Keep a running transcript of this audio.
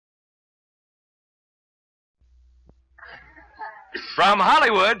From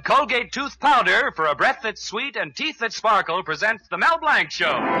Hollywood, Colgate Tooth Powder for a breath that's sweet and teeth that sparkle presents the Mel Blanc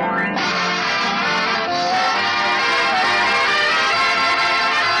Show.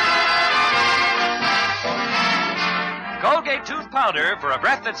 Colgate Tooth Powder for a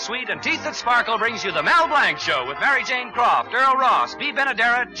breath that's sweet and teeth that sparkle brings you the Mel Blanc Show with Mary Jane Croft, Earl Ross, Bea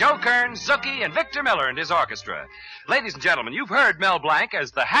Benaderet, Joe Kearns, Zookie, and Victor Miller and his orchestra. Ladies and gentlemen, you've heard Mel Blanc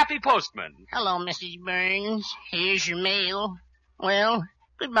as the Happy Postman. Hello, Mrs. Burns. Here's your mail. Well,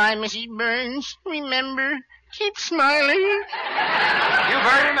 goodbye, Mrs. Burns. Remember, keep smiling. You've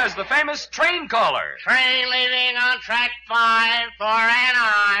heard him as the famous train caller. Train leaving on track 5 for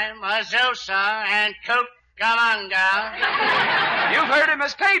Anaheim, Azusa, and Cucamonga. You've heard him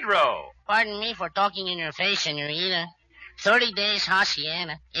as Pedro. Pardon me for talking in your face, senorita. 30 days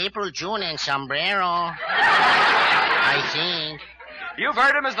Hacienda, April, June, and sombrero. I think. You've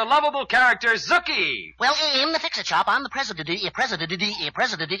heard him as the lovable character Zookie. Well, in the fix-it shop, I'm the president, I'm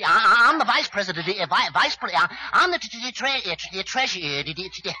the vice president, I'm the treasurer.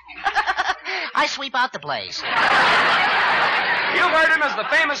 I sweep out the place. You've heard him as the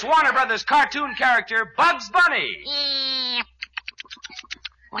famous Warner Brothers cartoon character Bugs Bunny.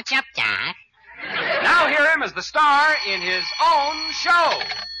 What's up, Doc? Now hear him as the star in his own show.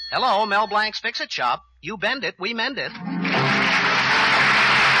 Hello, Mel Blanc's Fix-It Shop. You bend it, we mend it.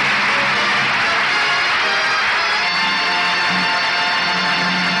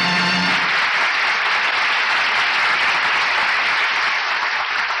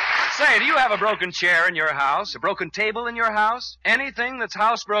 Say, do you have a broken chair in your house? A broken table in your house? Anything that's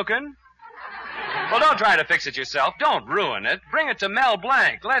housebroken? Well, don't try to fix it yourself. Don't ruin it. Bring it to Mel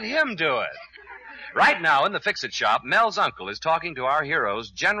Blanc. Let him do it. Right now in the Fix-It Shop, Mel's uncle is talking to our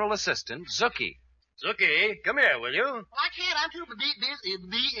hero's general assistant, Zookie. Zookie, come here, will you? Well, I can't. I'm too...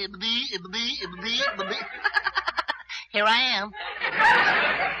 Here I am.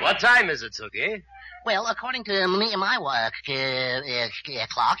 What time is it, Zookie? Well, according to me and my clock, it's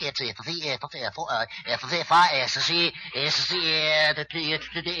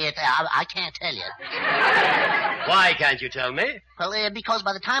I can't tell you. Why can't you tell me? Well, because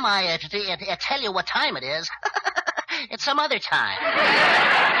by the time I tell you what time it is, it's some other time.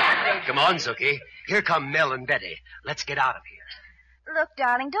 Come on, Zookie. Here come Mel and Betty. Let's get out of here. Look,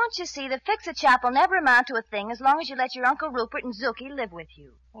 darling, don't you see the Fix-It Shop will never amount to a thing as long as you let your Uncle Rupert and Zookie live with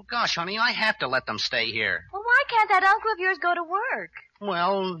you. Well, gosh, honey, I have to let them stay here. Well, why can't that uncle of yours go to work?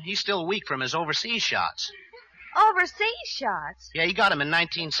 Well, he's still weak from his overseas shots. Overseas shots? Yeah, he got him in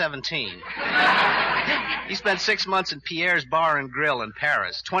 1917. He spent 6 months in Pierre's Bar and Grill in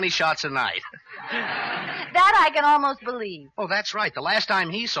Paris. 20 shots a night. That I can almost believe. Oh, that's right. The last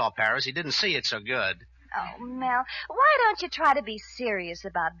time he saw Paris, he didn't see it so good. Oh, Mel, why don't you try to be serious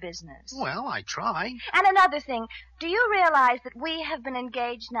about business? Well, I try. And another thing, do you realize that we have been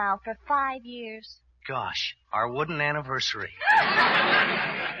engaged now for 5 years? Gosh, our wooden anniversary.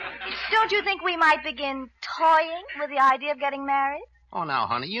 Don't you think we might begin toying with the idea of getting married? Oh, now,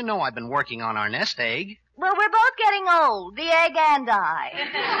 honey, you know I've been working on our nest egg. Well, we're both getting old, the egg and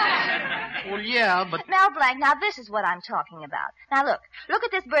I. Well, yeah, but... Mel Blanc, now this is what I'm talking about. Now look at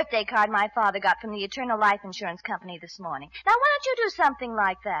this birthday card my father got from the Eternal Life Insurance Company this morning. Now, why don't you do something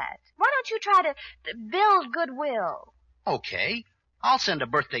like that? Why don't you try to build goodwill? Okay. I'll send a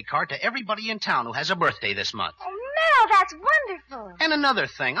birthday card to everybody in town who has a birthday this month. Oh, Mel, that's wonderful. And another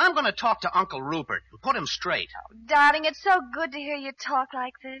thing, I'm going to talk to Uncle Rupert and put him straight. Oh, darling, it's so good to hear you talk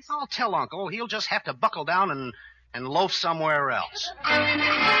like this. I'll tell Uncle. He'll just have to buckle down and loaf somewhere else.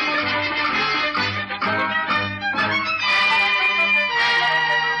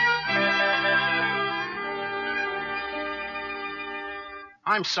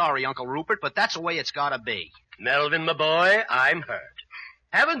 I'm sorry, Uncle Rupert, but that's the way it's got to be. Melvin, my boy, I'm hurt.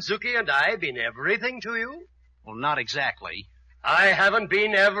 Haven't Zookie and I been everything to you? Well, not exactly. I haven't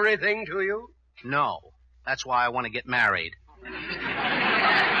been everything to you? No. That's why I want to get married.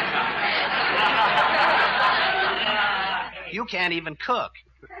 You can't even cook.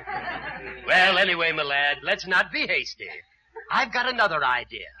 Well, anyway, my lad, let's not be hasty. I've got another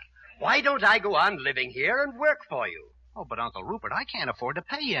idea. Why don't I go on living here and work for you? Oh, but Uncle Rupert, I can't afford to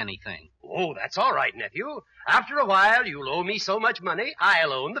pay you anything. Oh, that's all right, nephew. After a while, you'll owe me so much money,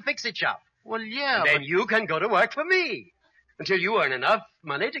 I'll own the Fix-It Shop. Well, yeah, Then but... you can go to work for me until you earn enough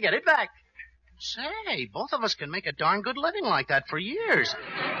money to get it back. Say, both of us can make a darn good living like that for years.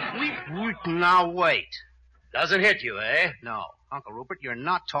 Now, wait. Doesn't hit you, eh? No, Uncle Rupert, you're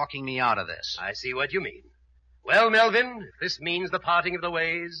not talking me out of this. I see what you mean. Well, Melvin, if this means the parting of the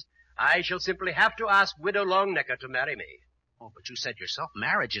ways, I shall simply have to ask Widow Longnecker to marry me. Oh, but you said yourself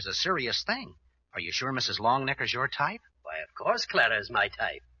marriage is a serious thing. Are you sure Mrs. Longnecker's your type? Why, of course Clara's my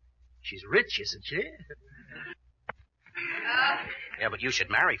type. She's rich, isn't she? Yeah, but you should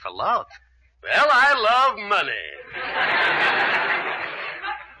marry for love. Well, I love money.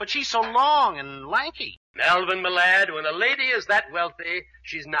 But she's so long and lanky. Melvin, my lad, when a lady is that wealthy,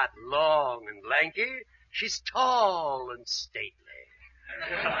 she's not long and lanky. She's tall and stately.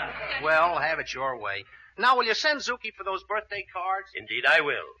 Well, have it your way. Now, will you send Zuki for those birthday cards? Indeed I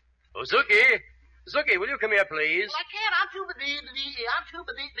will. Oh, Zuki, will you come here, please? Well, I can't. I'm too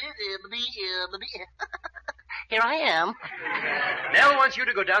Here I am. Nell wants you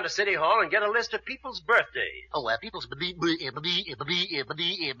to go down to City Hall and get a list of people's birthdays. Oh, people's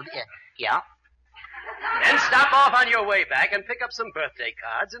yeah. Then stop off on your way back and pick up some birthday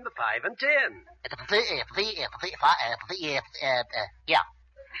cards in the 5 and 10. Yeah.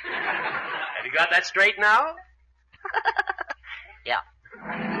 Have you got that straight now? Yeah.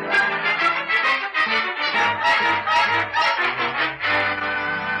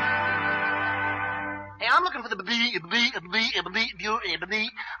 Hey, I'm looking for the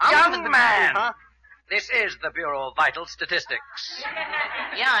Young man! Huh? This is the Bureau of Vital Statistics.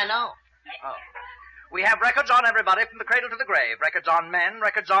 Yeah, I know. Oh. We have records on everybody from the cradle to the grave. Records on men,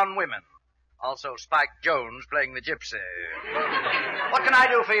 records on women. Also Spike Jones playing the gypsy. What can I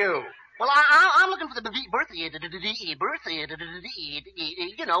do for you? Well, I'm looking for the birthday,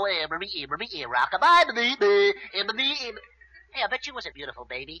 rockabye, Hey, I bet you was a beautiful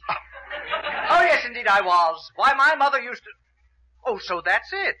baby. Oh, yes, indeed I was. Why, my mother used to... Oh, so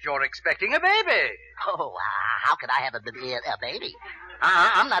that's it. You're expecting a baby. Oh, how could I have a baby?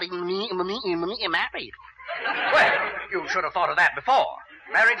 I'm not even married. Well, you should have thought of that before.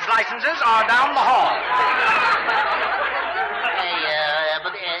 Marriage licenses are down the hall.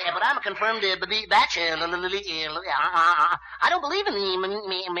 Hey, but I'm a confirmed bachelor. I don't believe in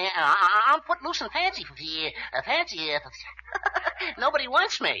the... I'm footloose and fancy. Nobody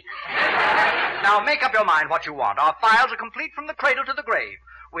wants me. Now, make up your mind what you want. Our files are complete from the cradle to the grave.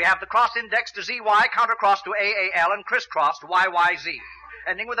 We have the cross index to ZY, countercross to AAL, and crisscross to YYZ.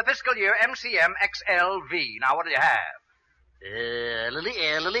 Ending with the fiscal year MCM XLV. Now, what do you have?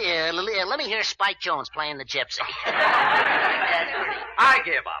 Let me hear Spike Jones playing the gypsy. I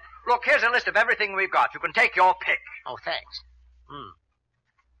give up. Look, here's a list of everything we've got. You can take your pick. Oh, thanks.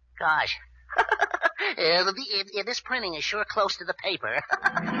 Gosh. This printing is sure close to the paper.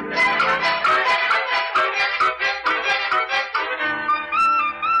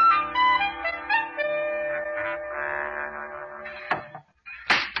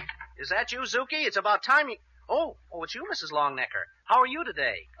 Is that you, Zuki? It's about time you... Oh, it's you, Mrs. Longnecker. How are you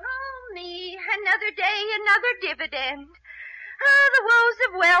today? Oh, me. Another day, another dividend. The woes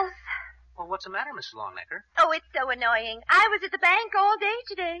of wealth. Well, what's the matter, Mrs. Longnecker? Oh, it's so annoying. I was at the bank all day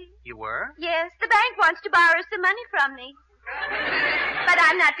today. You were? Yes, the bank wants to borrow some money from me. But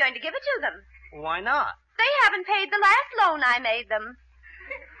I'm not going to give it to them. Why not? They haven't paid the last loan I made them.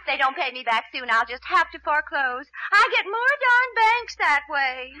 If they don't pay me back soon, I'll just have to foreclose. I get more darn banks that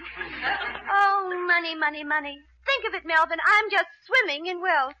way. Oh, money, money, money. Think of it, Melvin. I'm just swimming in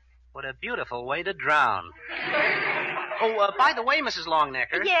wealth. What a beautiful way to drown. Oh, by the way, Mrs.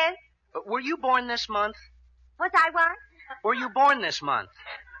 Longnecker. Yes? Were you born this month? Was I what? Were you born this month?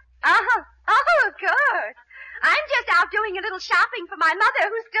 Oh, of course. I'm just out doing a little shopping for my mother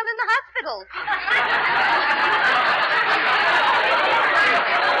who's still in the hospital.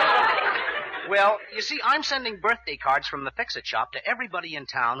 Well, you see, I'm sending birthday cards from the Fix-It shop to everybody in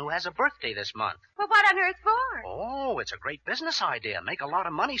town who has a birthday this month. Well, what on earth for? Oh, it's a great business idea. Make a lot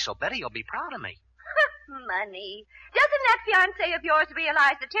of money, so Betty will be proud of me. Money. Doesn't that fiancé of yours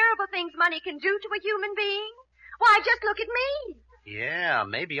realize the terrible things money can do to a human being? Why, just look at me. Yeah,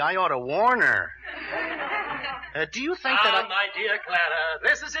 maybe I ought to warn her. Do you think that my dear Clara,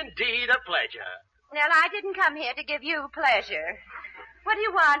 this is indeed a pleasure. Well, I didn't come here to give you pleasure. What do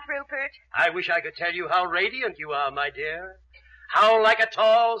you want, Rupert? I wish I could tell you how radiant you are, my dear. How like a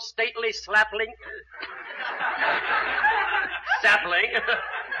tall, stately sapling...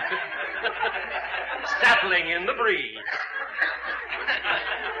 sapling in the breeze.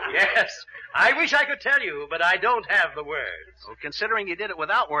 Yes, I wish I could tell you, but I don't have the words. Well, considering you did it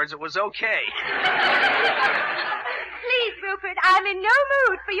without words, it was okay. Please, Rupert, I'm in no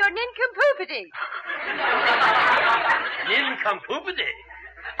mood for your nincompoopity. Nincompoopity?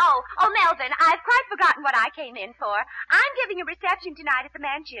 Oh, Melvin, I've quite forgotten what I came in for. I'm giving a reception tonight at the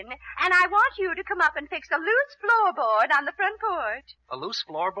mansion, and I want you to come up and fix a loose floorboard on the front porch. A loose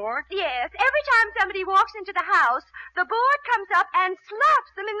floorboard? Yes. Every time somebody walks into the house, the board comes up and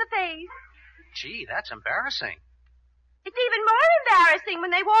slaps them in the face. Gee, that's embarrassing. It's even more embarrassing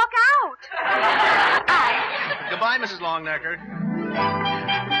when they walk out. Goodbye, Mrs. Longnecker.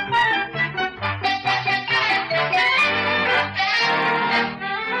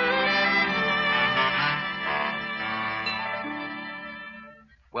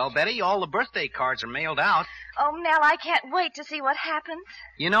 Well, Betty, all the birthday cards are mailed out. Oh, Mel, I can't wait to see what happens.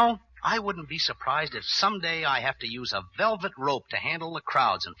 You know, I wouldn't be surprised if someday I have to use a velvet rope to handle the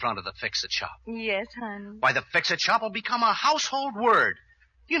crowds in front of the Fix-It shop. Yes, honey. Why, the Fix-It shop will become a household word.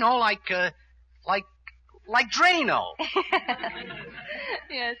 You know, like Drano.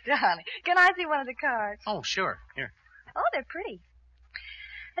 Yes, darling. Can I see one of the cards? Oh, sure. Here. Oh, they're pretty.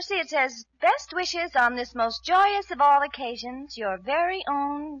 Let's see, it says, best wishes on this most joyous of all occasions, your very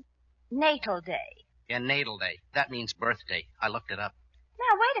own natal day. Yeah, natal day. That means birthday. I looked it up.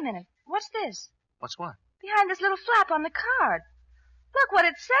 Now, wait a minute. What's this? What's what? Behind this little flap on the card. Look what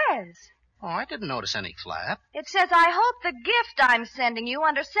it says. Oh, I didn't notice any flap. It says, I hope the gift I'm sending you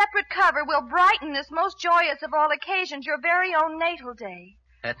under separate cover will brighten this most joyous of all occasions, your very own natal day.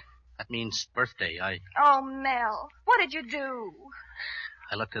 That means birthday. Oh, Mel, what did you do?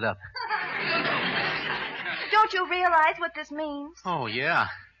 I looked it up. Don't you realize what this means? Oh, yeah.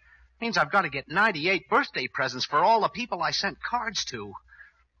 Means I've got to get 98 birthday presents for all the people I sent cards to.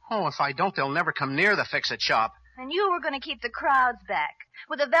 Oh, if I don't, they'll never come near the Fix-It shop. And you were going to keep the crowds back,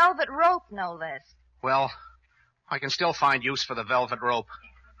 with a velvet rope, no less. Well, I can still find use for the velvet rope.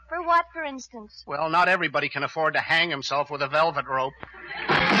 For what, for instance? Well, not everybody can afford to hang himself with a velvet rope.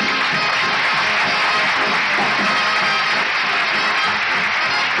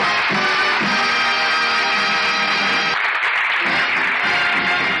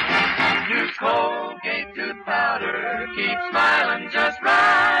 Use Colgate tooth powder, keep smiling just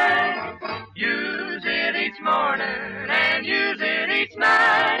right. Use it each morning and use it each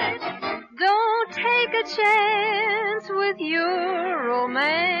night. Don't take a chance with your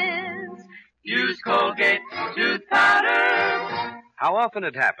romance. Use Colgate tooth powder. How often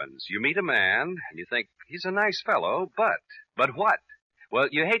it happens, you meet a man and you think he's a nice fellow, but what? Well,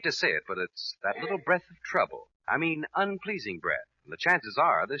 you hate to say it, but it's that little breath of trouble. I mean, unpleasing breath. And the chances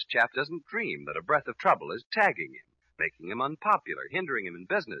are this chap doesn't dream that a breath of trouble is tagging him, making him unpopular, hindering him in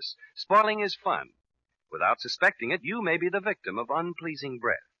business, spoiling his fun. Without suspecting it, you may be the victim of unpleasing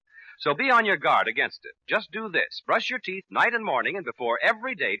breath. So be on your guard against it. Just do this. Brush your teeth night and morning and before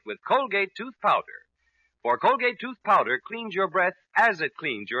every date with Colgate tooth powder. For Colgate tooth powder cleans your breath as it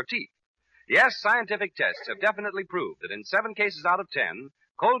cleans your teeth. Yes, scientific tests have definitely proved that in 7 cases out of 10,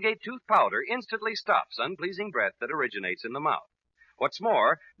 Colgate tooth powder instantly stops unpleasing breath that originates in the mouth. What's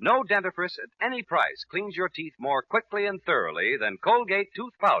more, no dentifrice at any price cleans your teeth more quickly and thoroughly than Colgate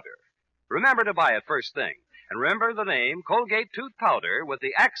tooth powder. Remember to buy it first thing. And remember the name Colgate tooth powder with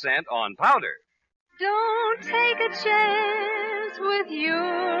the accent on powder. Don't take a chance with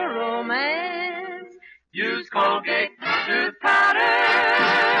your romance. Use Colgate tooth powder.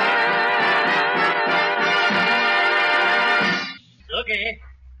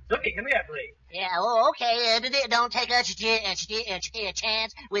 Looky, come here, please. Yeah, oh, okay. Don't take a chance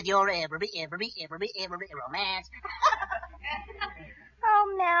with your every romance.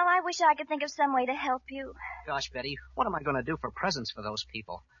 Oh, Mel, I wish I could think of some way to help you. Gosh, Betty, what am I going to do for presents for those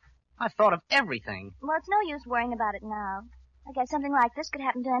people? I've thought of everything. Well, it's no use worrying about it now. I guess something like this could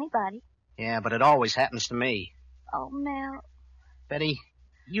happen to anybody. Yeah, but it always happens to me. Oh, Mel. Betty,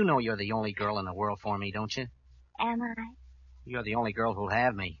 you know you're the only girl in the world for me, don't you? Am I? You're the only girl who'll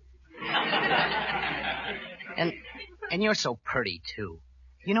have me. And you're so pretty, too.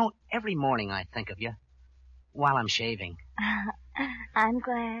 You know, every morning I think of you while I'm shaving. I'm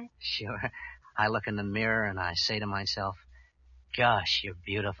glad. Sure. I look in the mirror and I say to myself, gosh, you're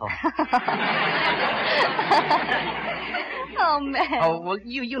beautiful. Oh, Mel. Oh, well,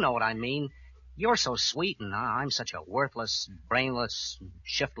 you know what I mean. You're so sweet and I'm such a worthless, brainless,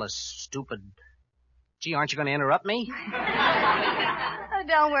 shiftless, stupid... Gee, aren't you going to interrupt me? Oh,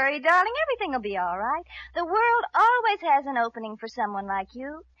 don't worry, darling. Everything will be all right. The world always has an opening for someone like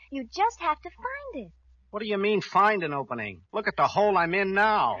you. You just have to find it. What do you mean, find an opening? Look at the hole I'm in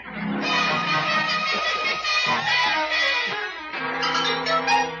now.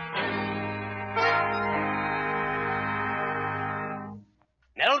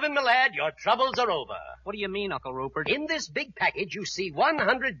 Melvin, my lad, your troubles are over. What do you mean, Uncle Rupert? In this big package, you see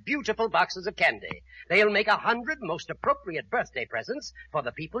 100 beautiful boxes of candy. They'll make 100 most appropriate birthday presents for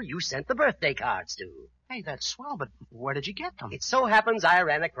the people you sent the birthday cards to. Hey, that's swell, but where did you get them? It so happens I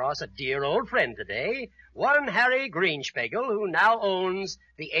ran across a dear old friend today, one Harry Greenspiegel, who now owns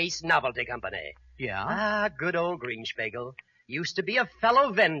the Ace Novelty Company. Yeah? Ah, good old Greenspiegel. Used to be a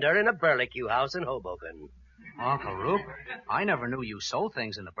fellow vendor in a barbecue house in Hoboken. Uncle Rupert, I never knew you sold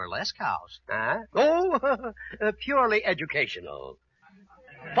things in the burlesque house. Huh? Oh, purely educational.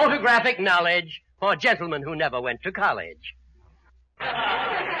 Photographic knowledge for gentlemen who never went to college.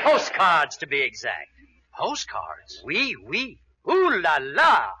 Postcards, to be exact. Postcards? Oui, oui. Ooh la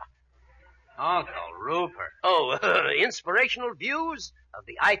la. Uncle Rupert. Oh, inspirational views of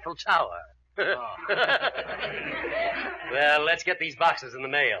the Eiffel Tower. Well, let's get these boxes in the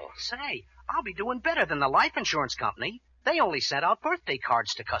mail. Say, I'll be doing better than the life insurance company. They only sent out birthday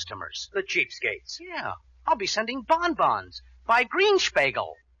cards to customers. The cheapskates. Yeah, I'll be sending bonbons by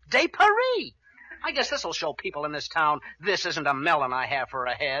Greenspiegel. De Paris. I guess this'll show people in this town this isn't a melon I have for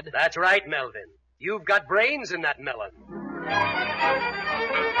a head. That's right, Melvin. You've got brains in that melon.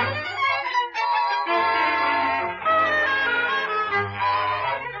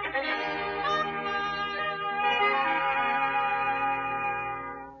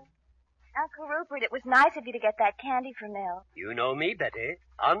 Uncle Rupert, it was nice of you to get that candy for Mel. You know me, Betty.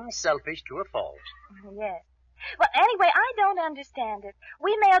 Unselfish to a fault. Yes. Well, anyway, I don't understand it.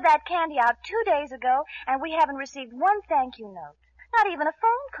 We mailed that candy out 2 days ago, and we haven't received one thank you note. Not even a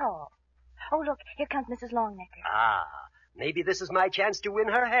phone call. Oh, look, here comes Mrs. Longnecker. Ah, maybe this is my chance to win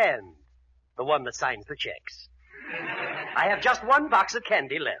her hand. The one that signs the checks. I have just one box of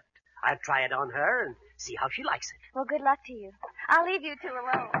candy left. I'll try it on her and see how she likes it. Well, good luck to you. I'll leave you two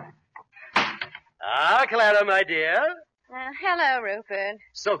alone. Ah, Clara, my dear. Hello, Rupert.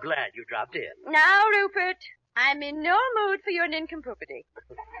 So glad you dropped in. Now, Rupert, I'm in no mood for your nincompoopity.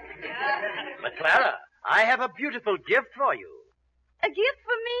 But, Clara, I have a beautiful gift for you. A gift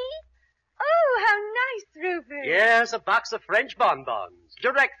for me? Oh, how nice, Rupert. Yes, a box of French bonbons,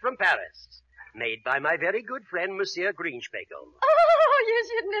 direct from Paris. Made by my very good friend, Monsieur Greenspiegel. Oh, you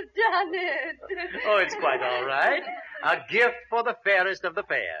shouldn't have done it. Oh, it's quite all right. A gift for the fairest of the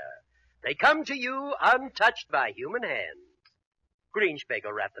fair. They come to you untouched by human hands.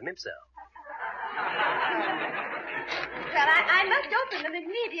 Greenspiegel wrapped them himself. Well, I must open them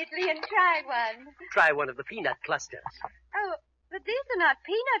immediately and try one. Try one of the peanut clusters. Oh, but these are not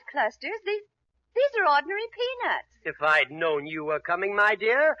peanut clusters. These are ordinary peanuts. If I'd known you were coming, my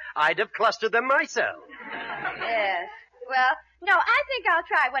dear, I'd have clustered them myself. Yes. Well, no, I think I'll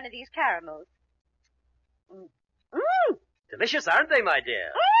try one of these caramels. Mmm. Delicious, aren't they, my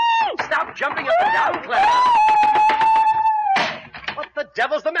dear? Mmm. Stop jumping up and down, Clara. What the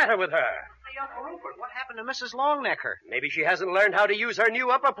devil's the matter with her? Hey, Uncle Rupert, what happened to Mrs. Longnecker? Maybe she hasn't learned how to use her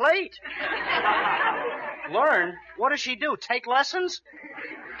new upper plate. Learn? What does she do, take lessons?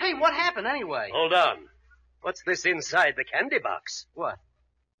 Hey, what happened anyway? Hold on. What's this inside the candy box? What?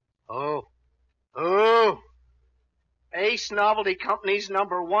 Oh. Ace Novelty Company's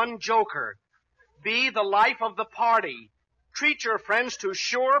 #1 joker. Be the life of the party. Treat your friends to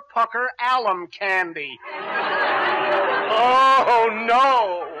Sure Pucker alum candy. Oh,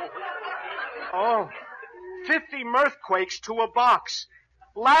 no. Oh, 50 mirthquakes to a box.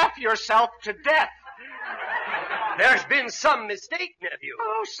 Laugh yourself to death. There's been some mistake, nephew.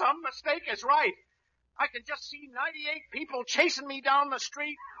 Oh, some mistake is right. I can just see 98 people chasing me down the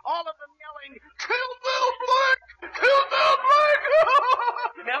street, all of them yelling, "Kill Bill Blanc! Kill Bill Blanc!"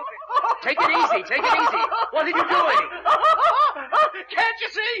 Melvin, take it easy, take it easy. What are you doing? Can't you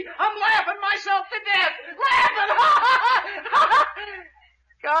see? I'm laughing myself to death. Laughing!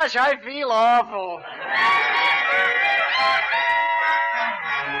 Gosh, I feel awful.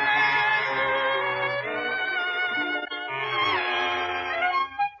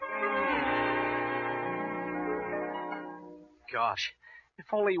 Gosh,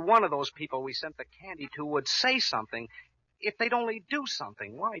 if only one of those people we sent the candy to would say something. If they'd only do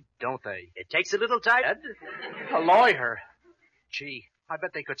something, why don't they? It takes a little time. A lawyer. Gee, I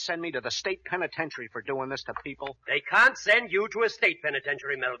bet they could send me to the state penitentiary for doing this to people. They can't send you to a state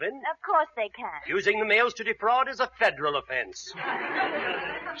penitentiary, Melvin. Of course they can. Using the mails to defraud is a federal offense.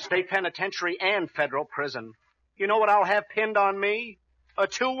 State penitentiary and federal prison. You know what I'll have pinned on me? A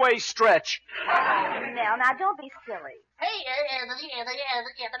two-way stretch. Mel, now don't be silly. Hey, the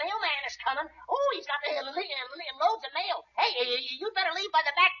mailman is coming. Oh, he's got loads of mail. Hey, you better leave by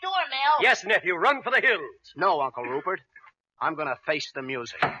the back door, Mel. Yes, nephew, run for the hills. No, Uncle Rupert. I'm going to face the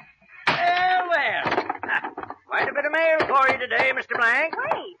music. Well. Quite a bit of mail for you today, Mr. Blanc.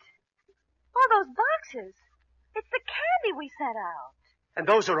 Wait. All those boxes. It's the candy we sent out. And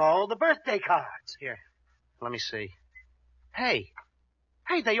those are all the birthday cards. Here, let me see. Hey,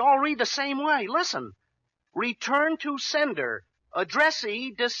 they all read the same way. Listen. Return to sender.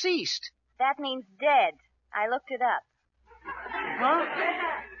 Addressee deceased. That means dead. I looked it up. Huh?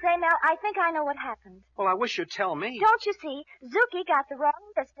 Say, Mel, I think I know what happened. Well, I wish you'd tell me. Don't you see? Zuki got the wrong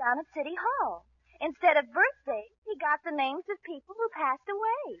list down at City Hall. Instead of birthdays, he got the names of people who passed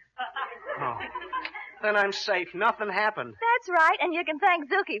away. Oh, then I'm safe. Nothing happened. That's right, and you can thank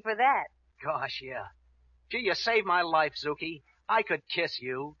Zuki for that. Gosh, yeah. Gee, you saved my life, Zuki. I could kiss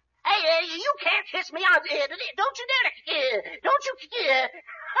you. Hey, you can't kiss me. Don't you dare to. Don't you.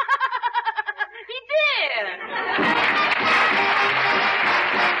 He did.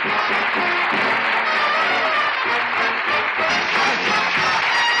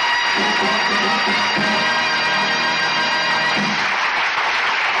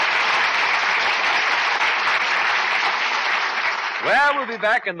 Well, we'll be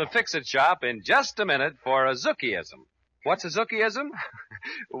back in the Fix-It shop in just a minute for a Zukiism. What's a Zukiism?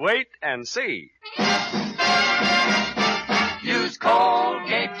 Wait and see. Use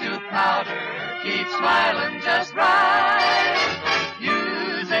Colgate tooth powder. Keep smiling just right.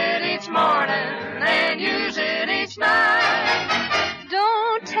 Use it each morning and use it each night.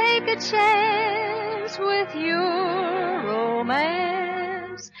 Don't take a chance with your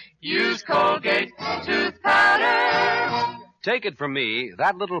romance. Use Colgate tooth powder. Take it from me,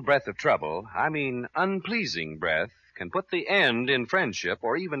 that little breath of trouble, I mean unpleasing breath, can put the end in friendship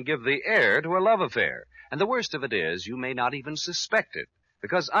or even give the heir to a love affair. And the worst of it is, you may not even suspect it,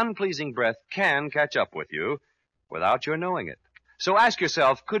 because unpleasing breath can catch up with you without your knowing it. So ask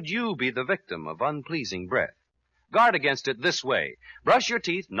yourself, could you be the victim of unpleasing breath? Guard against it this way. Brush your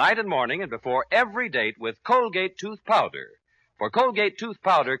teeth night and morning and before every date with Colgate tooth powder. For Colgate tooth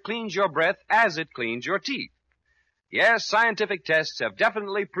powder cleans your breath as it cleans your teeth. Yes, scientific tests have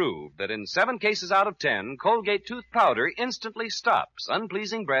definitely proved that in 7 cases out of 10, Colgate tooth powder instantly stops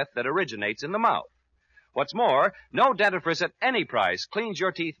unpleasing breath that originates in the mouth. What's more, no dentifrice at any price cleans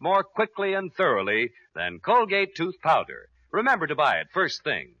your teeth more quickly and thoroughly than Colgate tooth powder. Remember to buy it first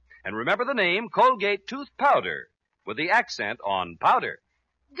thing. And remember the name Colgate tooth powder, with the accent on powder.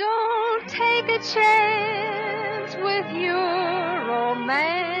 Don't take a chance with your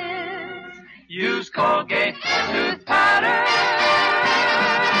romance. Use Colgate tooth powder.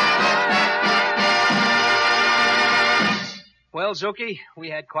 Well, Zuki, we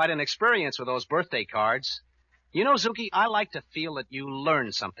had quite an experience with those birthday cards. You know, Zuki, I like to feel that you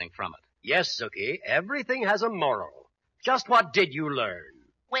learned something from it. Yes, Zuki, everything has a moral. Just what did you learn?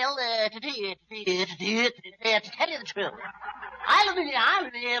 Well, to tell you the truth, I learned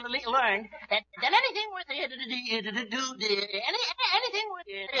that anything worth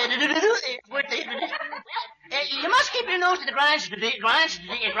you must keep your nose to the grindstone.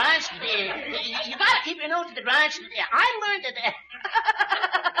 You gotta keep your nose to the grindstone. I learned that.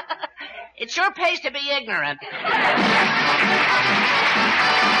 It sure pays to be ignorant.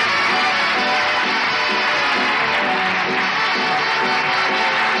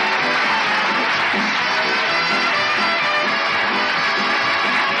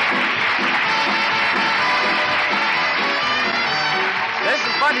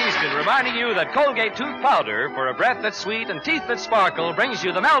 Bud Easton reminding you that Colgate tooth powder for a breath that's sweet and teeth that sparkle brings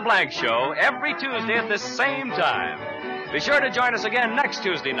you the Mel Blanc Show every Tuesday at the same time. Be sure to join us again next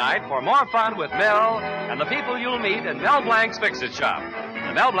Tuesday night for more fun with Mel and the people you'll meet in Mel Blanc's Fix-It Shop.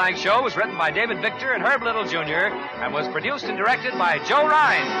 The Mel Blanc Show was written by David Victor and Herb Little Jr. and was produced and directed by Joe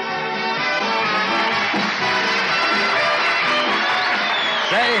Rhine.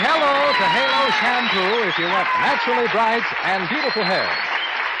 Say hello to Halo Shampoo if you want naturally bright and beautiful hair.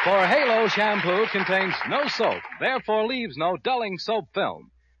 For Halo Shampoo contains no soap, therefore leaves no dulling soap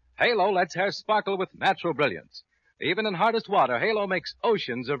film. Halo lets hair sparkle with natural brilliance. Even in hardest water, Halo makes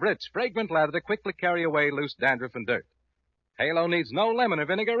oceans of rich, fragrant lather to quickly carry away loose dandruff and dirt. Halo needs no lemon or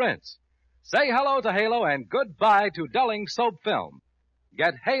vinegar rinse. Say hello to Halo and goodbye to dulling soap film.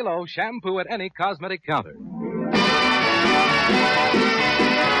 Get Halo Shampoo at any cosmetic counter.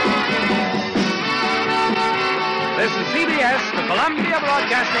 This is CBS, the Columbia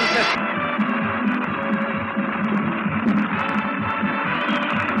Broadcasting System.